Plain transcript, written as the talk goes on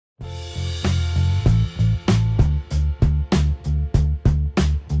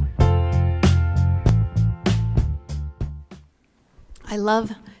I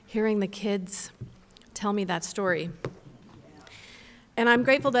love hearing the kids tell me that story. And I'm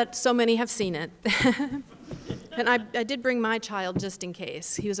grateful that so many have seen it. And I did bring my child just in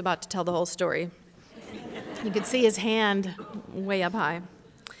case. He was about to tell the whole story. You could see his hand way up high.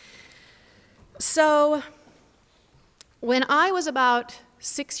 So, when I was about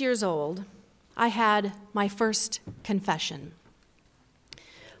 6 years old, I had my first confession.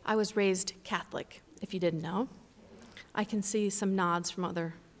 I was raised Catholic, if you didn't know. I can see some nods from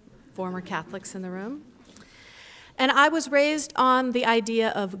other former Catholics in the room. And I was raised on the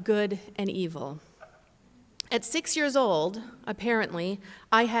idea of good and evil. At 6 years old, apparently,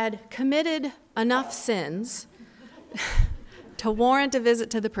 I had committed enough sins to warrant a visit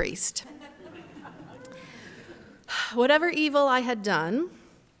to the priest. Whatever evil I had done,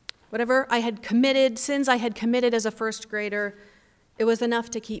 whatever I had committed, sins I had committed as a first grader, it was enough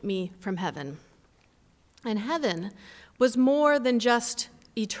to keep me from heaven. And heaven was more than just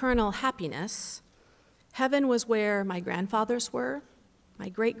eternal happiness. Heaven was where my grandfathers were, my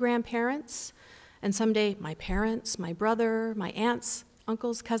great-grandparents, and someday my parents, my brother, my aunts,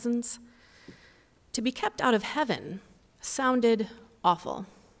 uncles, cousins. To be kept out of heaven sounded awful.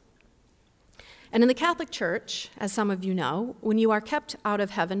 And in the Catholic Church, as some of you know, when you are kept out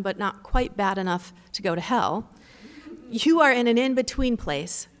of heaven but not quite bad enough to go to hell, you are in an in-between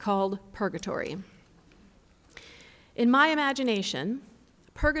place called purgatory. In my imagination,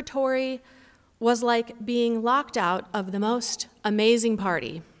 purgatory was like being locked out of the most amazing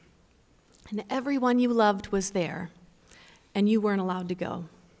party, and everyone you loved was there, and you weren't allowed to go.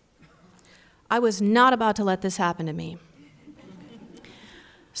 I was not about to let this happen to me.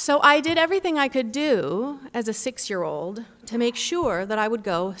 So I did everything I could do as a 6-year-old to make sure that I would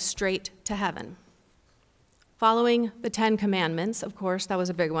go straight to heaven. Following the 10 Commandments, of course, that was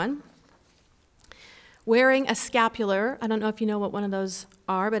a big one. Wearing a scapular, I don't know if you know what one of those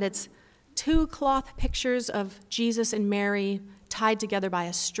are, but it's 2 cloth pictures of Jesus and Mary tied together by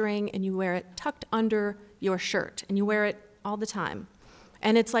a string, and you wear it tucked under your shirt, and you wear it all the time.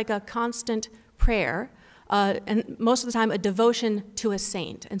 And it's like a constant prayer, and most of the time a devotion to a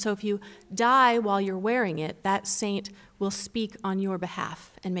saint. And so if you die while you're wearing it, that saint will speak on your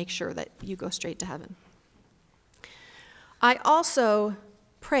behalf and make sure that you go straight to heaven. I also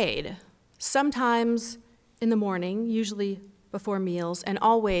prayed, sometimes in the morning, usually before meals, and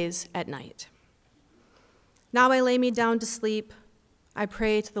always at night. Now I lay me down to sleep. I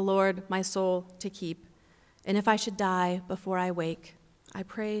pray to the Lord my soul to keep. And if I should die before I wake, I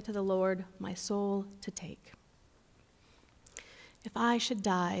pray to the Lord my soul to take. If I should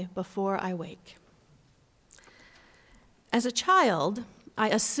die before I wake. As a child, I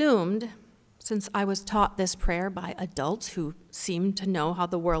assumed, since I was taught this prayer by adults who seemed to know how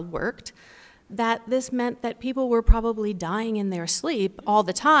the world worked, that this meant that people were probably dying in their sleep all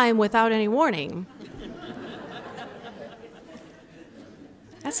the time without any warning.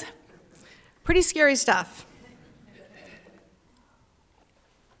 That's pretty scary stuff.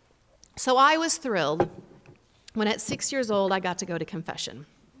 So I was thrilled when at 6 years old I got to go to confession.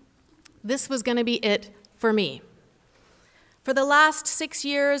 This was going to be it for me. For the last 6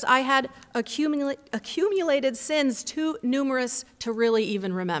 years, I had accumulated sins too numerous to really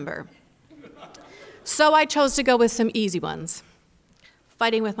even remember. So I chose to go with some easy ones.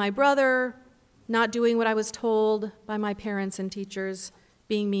 Fighting with my brother, not doing what I was told by my parents and teachers,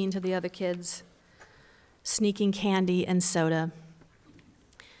 being mean to the other kids, sneaking candy and soda.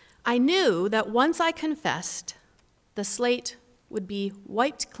 I knew that once I confessed, the slate would be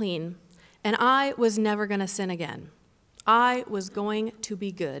wiped clean, and I was never going to sin again. I was going to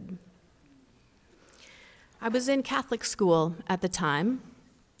be good. I was in Catholic school at the time,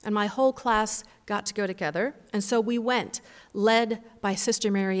 and my whole class got to go together, and so we went, led by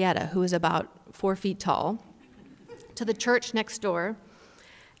Sister Marietta, who is about 4 feet tall, to the church next door,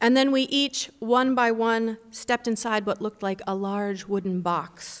 and then we each, one by one, stepped inside what looked like a large wooden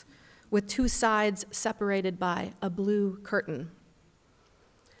box with 2 sides separated by a blue curtain.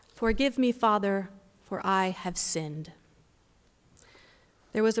 Forgive me, Father, for I have sinned.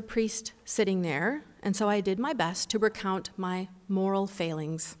 There was a priest sitting there, and so I did my best to recount my moral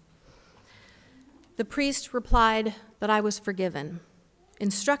failings. The priest replied that I was forgiven,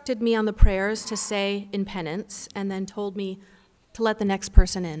 instructed me on the prayers to say in penance, and then told me to let the next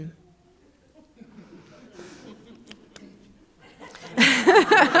person in.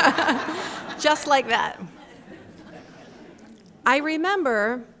 Just like that. I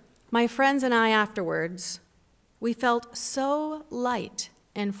remember my friends and I afterwards, we felt so light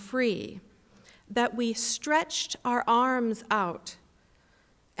and free that we stretched our arms out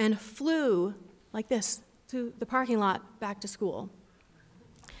and flew like this to the parking lot back to school.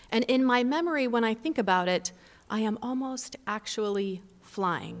 And in my memory, when I think about it, I am almost actually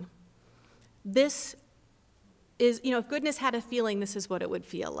flying. This is, if goodness had a feeling, this is what it would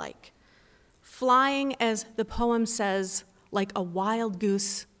feel like. Flying, as the poem says, like a wild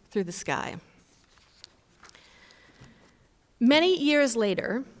goose through the sky. Many years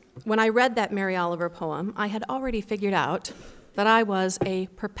later, when I read that Mary Oliver poem, I had already figured out that I was a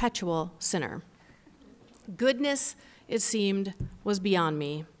perpetual sinner. Goodness, it seemed, was beyond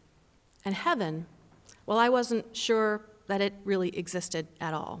me. And heaven, well, I wasn't sure that it really existed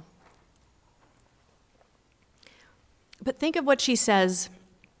at all. But think of what she says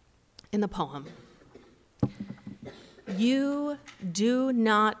in the poem. You do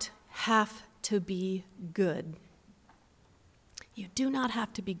not have to be good. You do not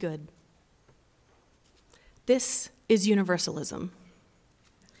have to be good. This is universalism.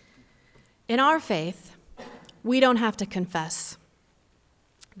 In our faith, we don't have to confess.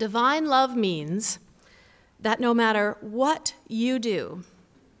 Divine love means that no matter what you do,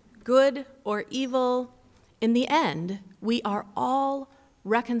 good or evil, in the end, we are all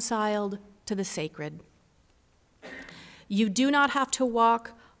reconciled to the sacred. You do not have to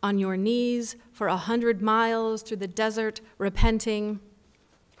walk on your knees for 100 miles through the desert repenting.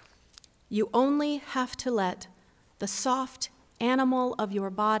 You only have to let the soft animal of your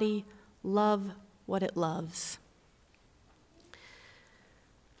body love what it loves.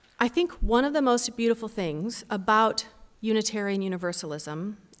 I think one of the most beautiful things about Unitarian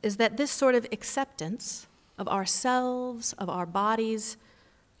Universalism is that this sort of acceptance of ourselves, of our bodies,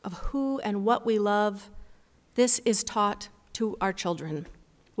 of who and what we love, this is taught to our children.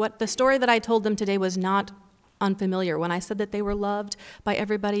 The story that I told them today was not unfamiliar. When I said that they were loved by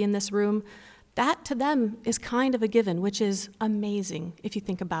everybody in this room, that to them is kind of a given, which is amazing if you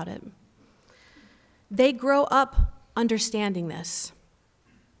think about it. They grow up understanding this.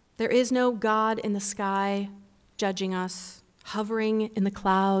 There is no God in the sky judging us, hovering in the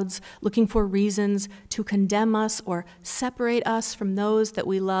clouds, looking for reasons to condemn us or separate us from those that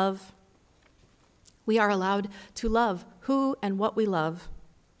we love. We are allowed to love who and what we love,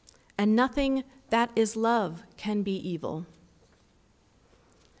 and nothing that is love can be evil.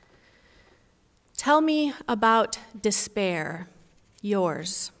 Tell me about despair,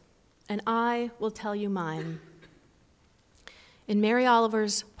 yours, and I will tell you mine. In Mary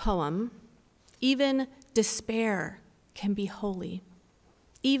Oliver's poem, even despair can be holy.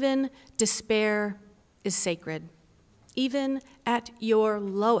 Even despair is sacred. Even at your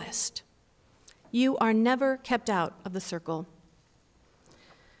lowest, you are never kept out of the circle.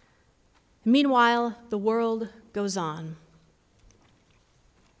 Meanwhile, the world goes on.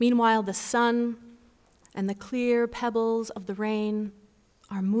 Meanwhile, the sun and the clear pebbles of the rain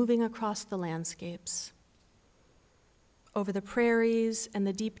are moving across the landscapes, over the prairies and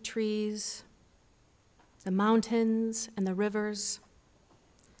the deep trees, the mountains and the rivers.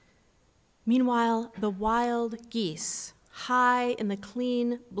 Meanwhile, the wild geese, high in the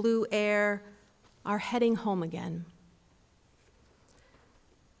clean blue air, are heading home again.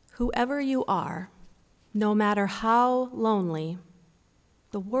 Whoever you are, no matter how lonely,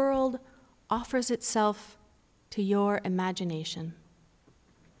 the world offers itself to your imagination.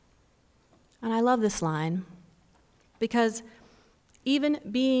 And I love this line because even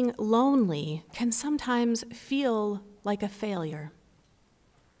being lonely can sometimes feel like a failure.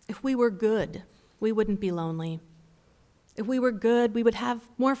 If we were good, we wouldn't be lonely. If we were good, we would have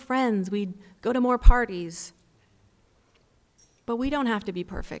more friends, we'd go to more parties. But we don't have to be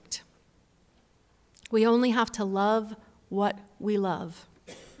perfect. We only have to love what we love.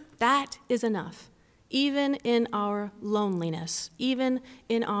 That is enough, even in our loneliness, even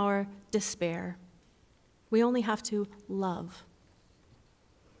in our despair. We only have to love.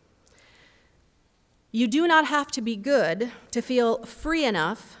 You do not have to be good to feel free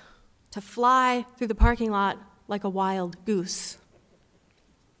enough to fly through the parking lot like a wild goose.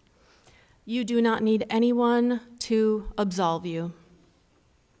 You do not need anyone to absolve you.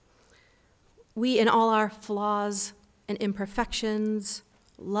 We, in all our flaws and imperfections,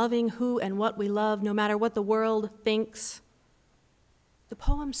 loving who and what we love, no matter what the world thinks, the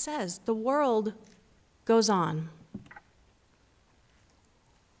poem says the world goes on.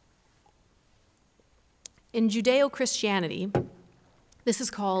 In Judeo-Christianity, this is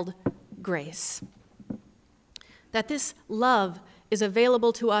called grace. That this love is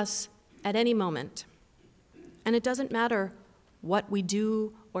available to us at any moment. And it doesn't matter what we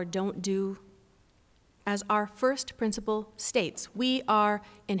do or don't do. As our first principle states, we are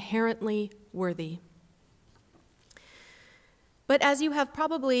inherently worthy. But as you have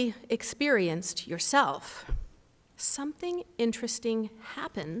probably experienced yourself, something interesting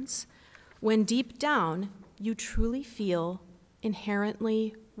happens when deep down you truly feel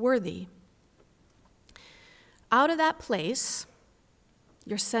inherently worthy. Out of that place,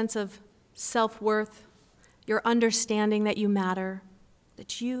 your sense of self-worth, your understanding that you matter,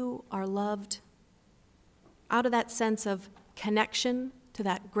 that you are loved, out of that sense of connection to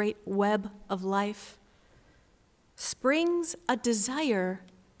that great web of life, springs a desire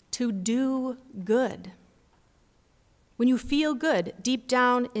to do good. When you feel good deep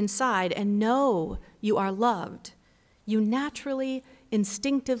down inside and know you are loved, you naturally,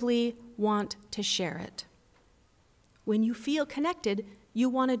 instinctively want to share it. When you feel connected, you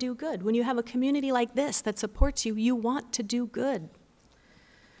want to do good. When you have a community like this that supports you, you want to do good.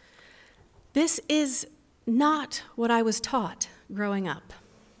 This is not what I was taught growing up.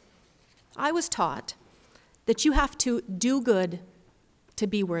 I was taught that you have to do good to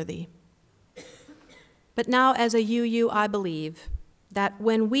be worthy. But now as a UU, I believe that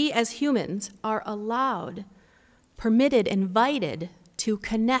when we as humans are allowed, permitted, invited to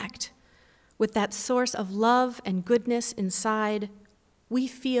connect with that source of love and goodness inside, we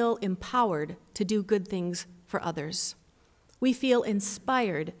feel empowered to do good things for others. We feel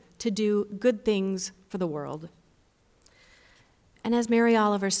inspired to do good things for the world. And as Mary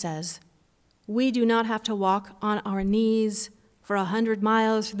Oliver says, we do not have to walk on our knees for 100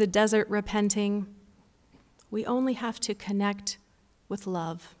 miles through the desert repenting. We only have to connect with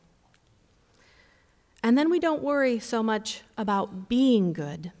love. And then we don't worry so much about being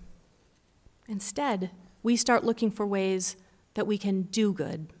good. Instead, we start looking for ways that we can do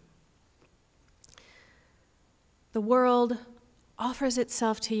good. The world offers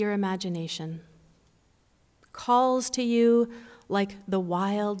itself to your imagination, calls to you like the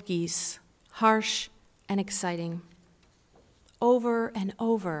wild geese, harsh and exciting, over and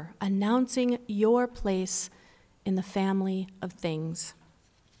over, announcing your place in the family of things.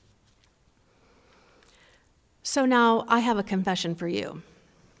 So now I have a confession for you.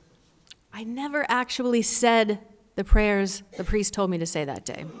 I never actually said the prayers the priest told me to say that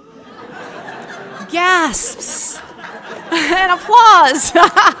day. Gasps and applause.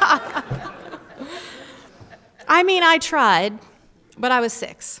 I mean, I tried, but I was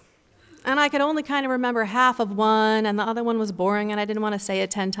 6. And I could only kind of remember half of one, and the other one was boring, and I didn't want to say it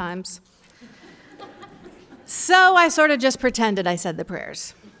 10 times. So I sort of just pretended I said the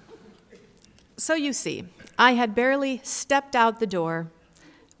prayers. So you see, I had barely stepped out the door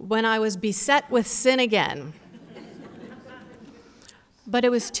when I was beset with sin again. But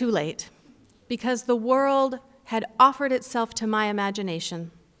it was too late, because the world had offered itself to my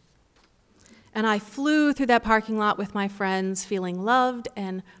imagination. And I flew through that parking lot with my friends, feeling loved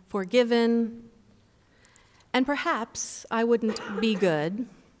and forgiven. And perhaps I wouldn't be good,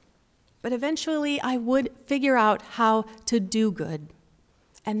 but eventually I would figure out how to do good.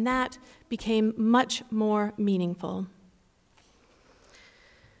 And that became much more meaningful.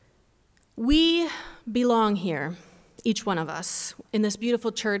 We belong here, each one of us, in this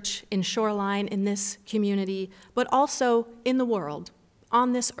beautiful church, in Shoreline, in this community, but also in the world,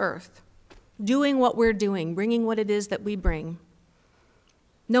 on this earth, doing what we're doing, bringing what it is that we bring.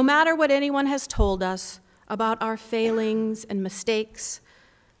 No matter what anyone has told us about our failings and mistakes,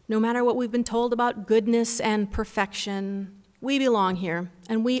 no matter what we've been told about goodness and perfection, we belong here,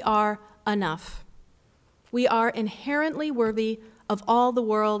 and we are enough. We are inherently worthy of all the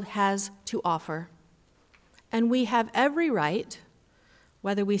world has to offer. And we have every right,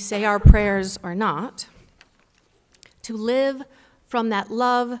 whether we say our prayers or not, to live from that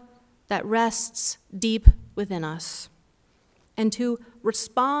love that rests deep within us, and to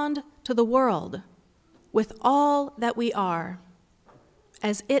respond to the world with all that we are,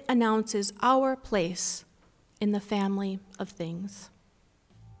 as it announces our place in the family of things.